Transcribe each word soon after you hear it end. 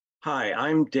Hi,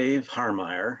 I'm Dave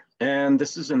Harmeyer, and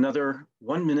this is another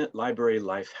 1-minute library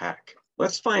life hack.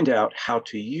 Let's find out how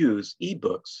to use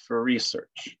eBooks for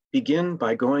research. Begin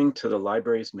by going to the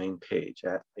library's main page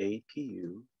at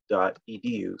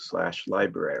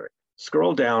apu.edu/library.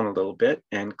 Scroll down a little bit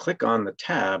and click on the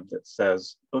tab that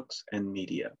says Books and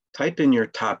Media. Type in your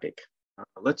topic.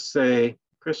 Let's say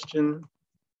Christian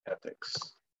ethics.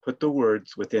 Put the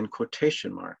words within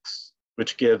quotation marks,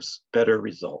 which gives better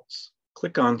results.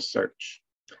 Click on Search.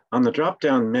 On the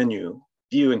drop-down menu,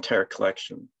 View Entire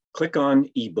Collection, click on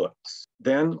eBooks,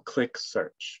 then click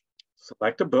Search.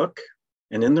 Select a book,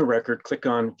 and in the record, click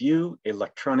on View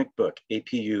Electronic Book,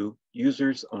 APU,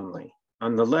 Users Only.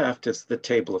 On the left is the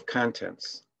table of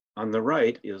contents. On the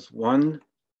right is one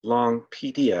long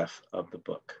PDF of the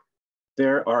book.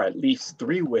 There are at least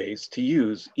 3 ways to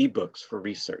use eBooks for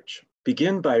research.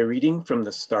 Begin by reading from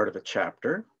the start of a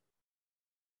chapter,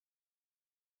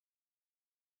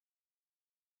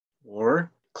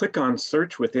 or click on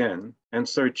Search Within and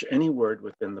search any word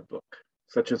within the book,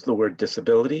 such as the word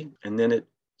disability, and then it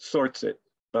sorts it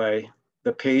by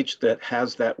the page that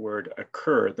has that word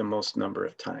occur the most number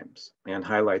of times and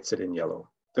highlights it in yellow.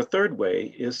 The third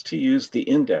way is to use the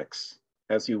index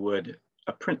as you would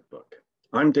a print book.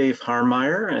 I'm Dave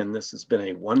Harmeyer, and this has been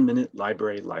a 1-minute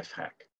library life hack.